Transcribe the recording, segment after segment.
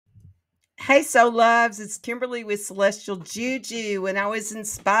Hey, so loves, it's Kimberly with Celestial Juju, and I was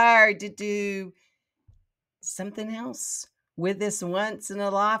inspired to do something else with this once in a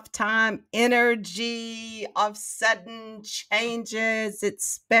lifetime energy of sudden changes,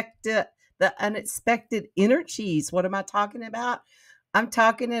 the unexpected energies. What am I talking about? I'm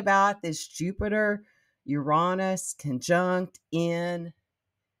talking about this Jupiter Uranus conjunct in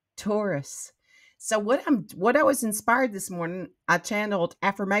Taurus. So what I was inspired this morning, I channeled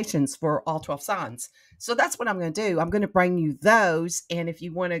affirmations for all 12 signs. So that's what I'm going to do. I'm going to bring you those, and if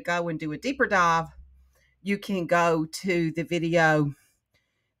you want to go and do a deeper dive, you can go to the video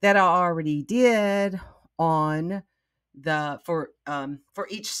that I already did on the for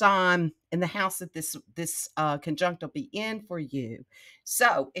each sign in the house that this conjunct will be in for you.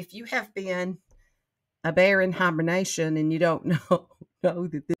 So if you have been a bear in hibernation and you don't know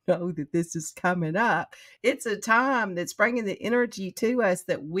that this is coming up, it's a time that's bringing the energy to us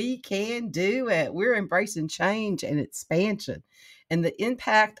that we can do it. We're embracing change and expansion, and the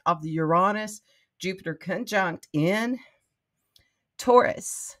impact of the Uranus Jupiter conjunct in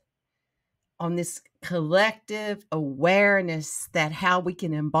Taurus on this collective awareness that how we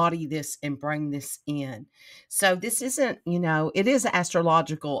can embody this and bring this in. So this isn't, it is an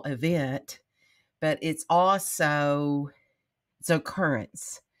astrological event, but it's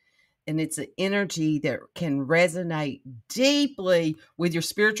occurrence, and it's an energy that can resonate deeply with your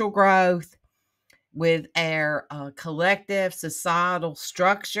spiritual growth, with our collective societal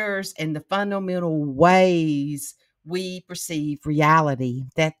structures, and the fundamental ways we perceive reality,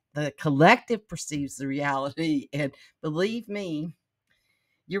 that the collective perceives the reality. And believe me,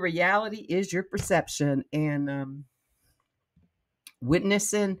 your reality is your perception. And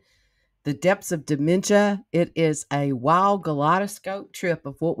witnessing the depths of dementia, it is a wild kaleidoscope trip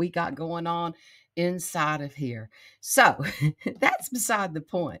of what we got going on inside of here. So that's beside the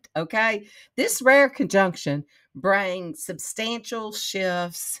point, okay? This rare conjunction brings substantial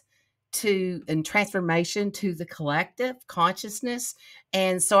shifts and transformation to the collective consciousness.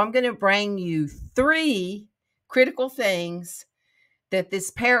 And so I'm going to bring you 3 critical things that this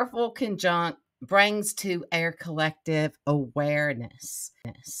powerful conjunct brings to our collective awareness.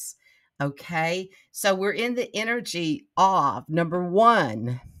 Okay, so we're in the energy of number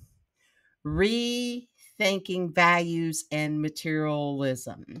 1, rethinking values and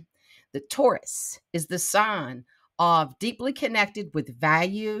materialism. The Taurus is the sign of deeply connected with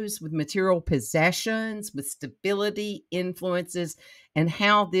values, with material possessions, with stability, influences, and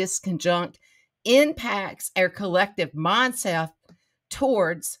how this conjunct impacts our collective mindset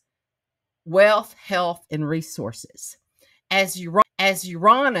towards wealth, health, and resources. As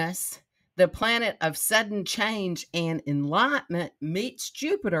Uranus, the planet of sudden change and enlightenment, meets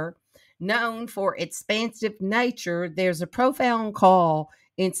Jupiter, known for expansive nature, there's a profound call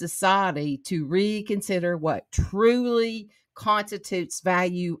in society to reconsider what truly constitutes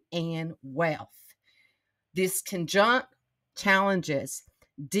value and wealth. This conjunct challenges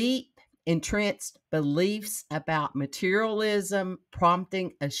deep entrenched beliefs about materialism,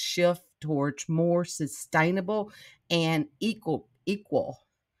 prompting a shift towards more sustainable and equal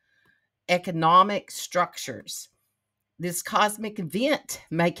economic structures. This cosmic event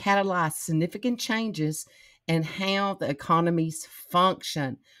may catalyze significant changes in how the economies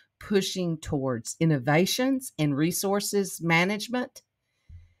function, pushing towards innovations and resources management,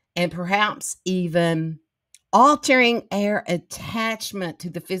 and perhaps even altering our attachment to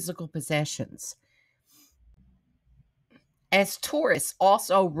the physical possessions. As Taurus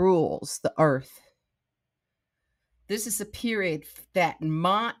also rules the earth, this is a period that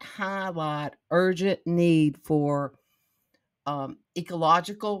might highlight urgent need for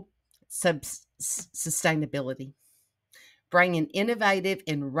ecological sustainability, bringing innovative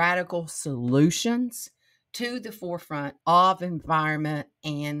and radical solutions to the forefront of environment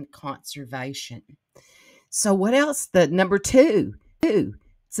and conservation. So what else? The number 2,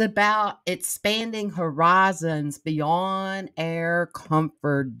 it's about expanding horizons beyond our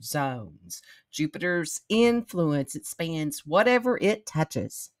comfort zones. Jupiter's influence expands whatever it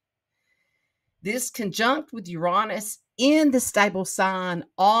touches. This conjunct with Uranus in the stable sign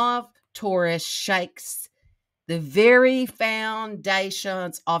of Taurus shakes the very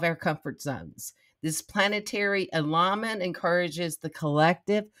foundations of our comfort zones. This planetary alignment encourages the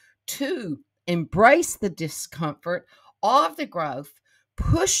collective to embrace the discomfort of the growth,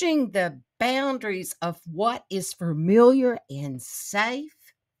 pushing the boundaries of what is familiar and safe.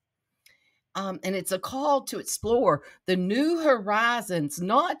 And it's a call to explore the new horizons,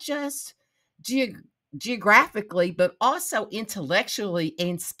 not just geographically, but also intellectually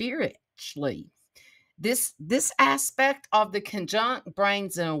and spiritually. This aspect of the conjunct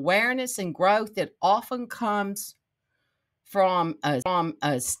brings an awareness and growth that often comes from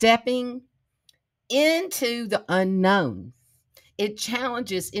a stepping into the unknown. It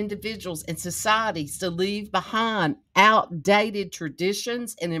challenges individuals and societies to leave behind outdated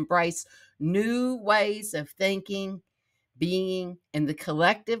traditions and embrace new ways of thinking, being, and the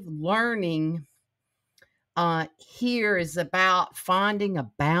collective learning here is about finding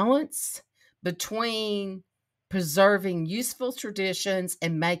a balance between preserving useful traditions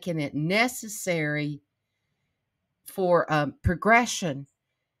and making it necessary for progression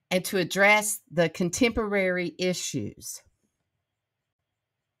and to address the contemporary issues.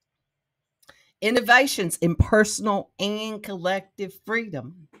 Innovations in personal and collective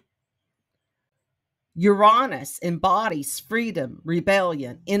freedom. Uranus embodies freedom,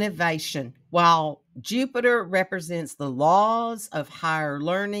 rebellion, innovation, while Jupiter represents the laws of higher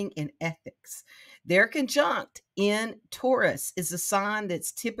learning and ethics. Their conjunct in Taurus is a sign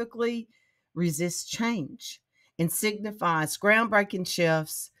that's typically resists change and signifies groundbreaking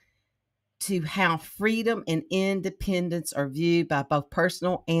shifts to how freedom and independence are viewed by both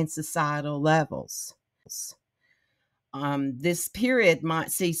personal and societal levels. This period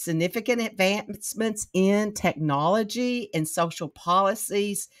might see significant advancements in technology and social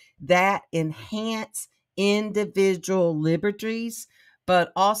policies that enhance individual liberties,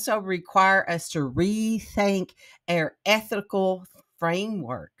 but also require us to rethink our ethical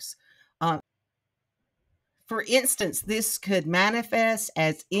frameworks. For instance, this could manifest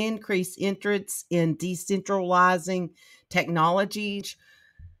as increased interest in decentralizing technologies,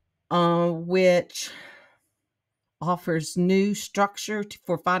 which offers new structure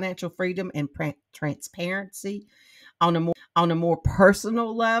for financial freedom and transparency. On a more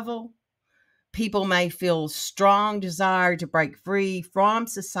personal level, people may feel strong desire to break free from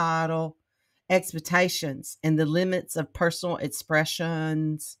societal expectations and the limits of personal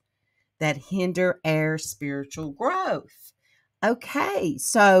expressions that hinder our spiritual growth. Okay,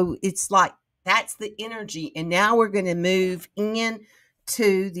 so it's like that's the energy. And now we're going to move in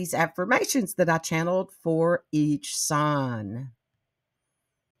to these affirmations that I channeled for each sign.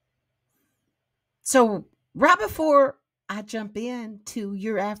 So, right before I jump in to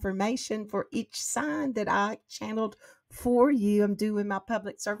your affirmation for each sign that I channeled for you, I'm doing my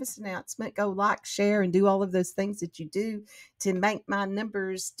public service announcement. Go like, share, and do all of those things that you do to make my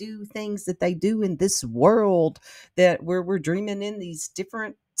numbers do things that they do in this world that where we're dreaming in these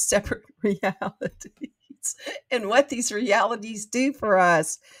different separate realities and what these realities do for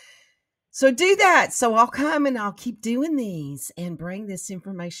us. So do that. So I'll come and I'll keep doing these and bring this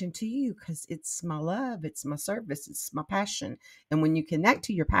information to you because it's my love, it's my service, it's my passion. And when you connect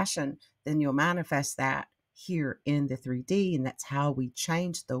to your passion, then you'll manifest that here in the 3D. And that's how we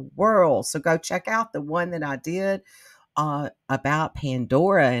change the world. So go check out the one that I did about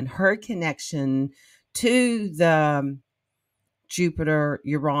Pandora and her connection to the Jupiter,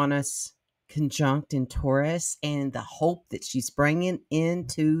 Uranus conjunct in Taurus and the hope that she's bringing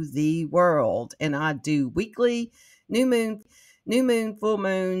into the world. And I do weekly new moon, full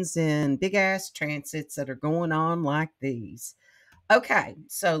moons, and big ass transits that are going on like these. Okay,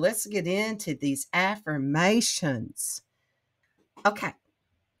 so let's get into these affirmations. Okay,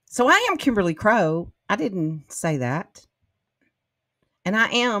 so I am Kimberly Crow. I didn't say that. And I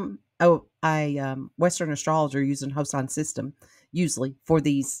am a Western astrologer using Hosan system, usually for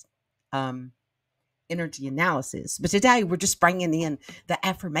these energy analysis. But today we're just bringing in the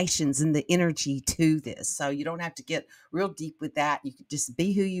affirmations and the energy to this. So you don't have to get real deep with that. You can just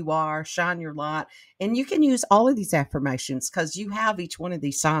be who you are, shine your light, and you can use all of these affirmations because you have each one of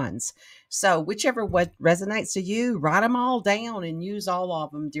these signs. So whichever what resonates to you, write them all down and use all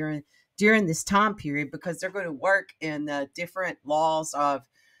of them during this time period because they're going to work in the different laws of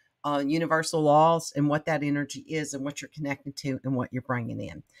universal laws and what that energy is and what you're connecting to and what you're bringing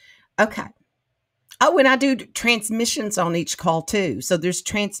in. Okay. Oh, and I do transmissions on each call too. So there's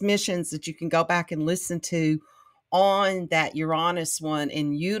transmissions that you can go back and listen to on that Uranus one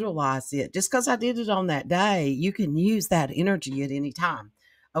and utilize it. Just because I did it on that day, you can use that energy at any time.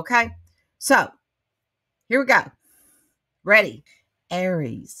 Okay. So here we go. Ready.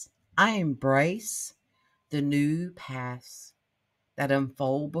 Aries, I embrace the new paths that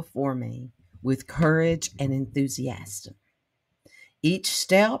unfold before me with courage and enthusiasm. Each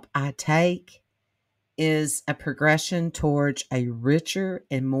step I take is a progression towards a richer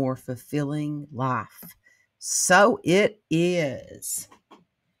and more fulfilling life. So it is.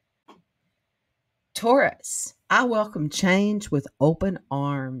 Taurus, I welcome change with open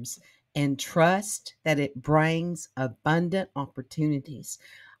arms and trust that it brings abundant opportunities.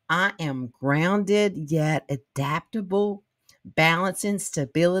 I am grounded yet adaptable, balancing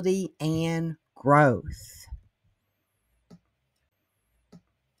stability and growth.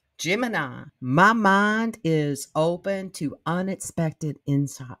 Gemini, my mind is open to unexpected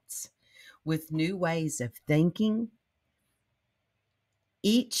insights with new ways of thinking.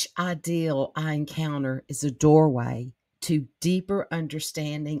 Each ideal I encounter is a doorway to deeper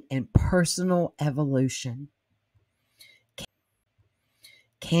understanding and personal evolution.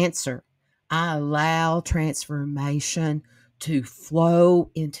 Cancer, I allow transformation to flow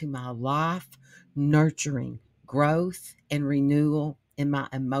into my life, nurturing growth and renewal in my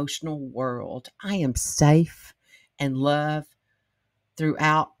emotional world. I am safe and loved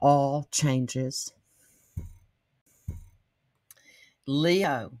throughout all changes.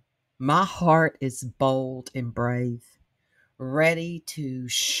 Leo, my heart is bold and brave, ready to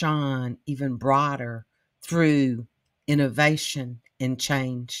shine even brighter through innovation and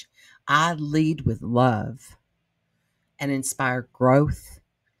change. I lead with love and inspire growth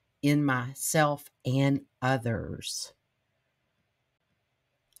in myself and others.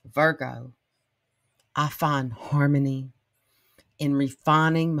 Virgo, I find harmony in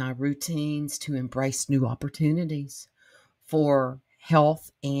refining my routines to embrace new opportunities for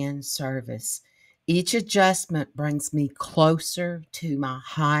health and service. Each adjustment brings me closer to my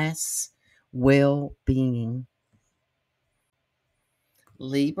highest well being.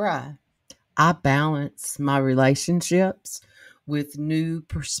 Libra, I balance my relationships with new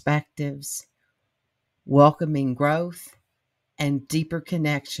perspectives, welcoming growth and deeper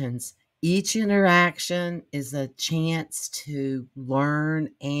connections. Each interaction is a chance to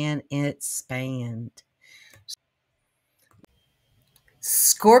learn and expand.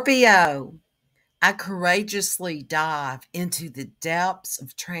 Scorpio, I courageously dive into the depths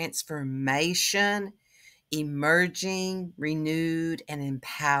of transformation, emerging, renewed, and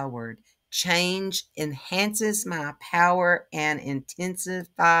empowered. Change enhances my power and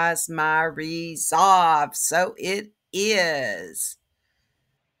intensifies my resolve. So it is.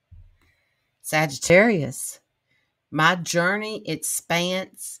 Sagittarius, my journey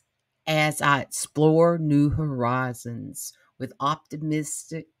expands as I explore new horizons with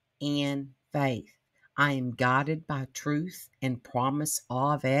optimistic and faith. I am guided by truth and promise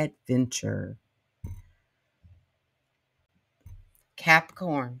of adventure.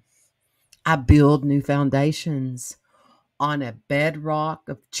 Capricorn, I build new foundations on a bedrock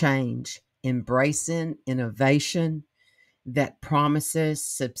of change, embracing innovation that promises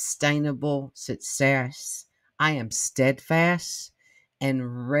sustainable success. I am steadfast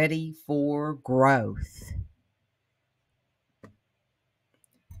and ready for growth.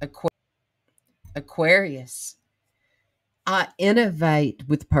 Aquarius, I innovate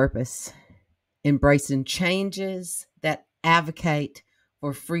with purpose, embracing changes that advocate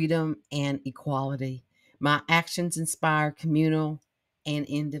for freedom and equality. My actions inspire communal and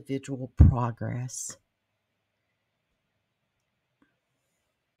individual progress.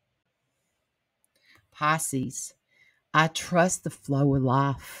 Pisces, I trust the flow of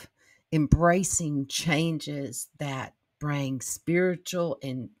life, embracing changes that bring spiritual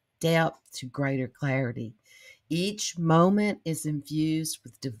and depth to greater clarity. Each moment is infused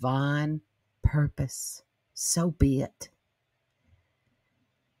with divine purpose. So be it.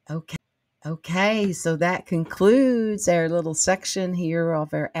 Okay. Okay, so that concludes our little section here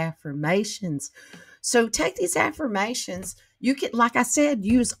of our affirmations. So take these affirmations. You can, like I said,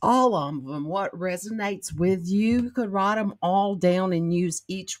 use all of them. What resonates with you, you could write them all down and use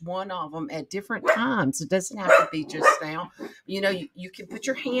each one of them at different times. It doesn't have to be just now. You can put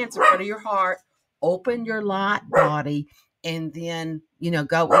your hands in front of your heart, open your light body, and then,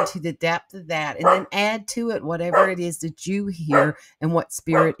 go into the depth of that and then add to it whatever it is that you hear and what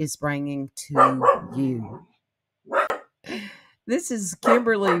spirit is bringing to you. This is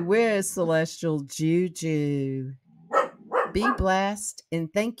Kimberly with Celestial Juju. Be blessed,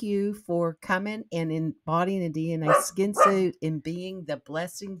 and thank you for coming and embodying a DNA skin suit and being the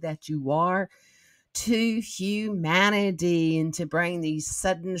blessing that you are to humanity, and to bring these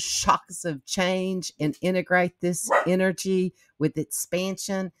sudden shocks of change and integrate this energy with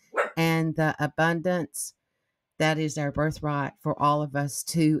expansion and the abundance that is our birthright for all of us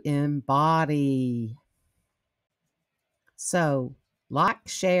to embody. So, like,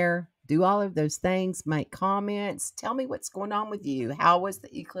 share, do all of those things, make comments, tell me what's going on with you. How was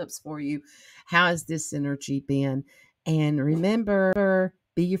the eclipse for you? How has this energy been? And remember,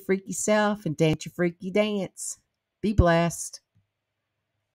 be your freaky self and dance your freaky dance. Be blessed.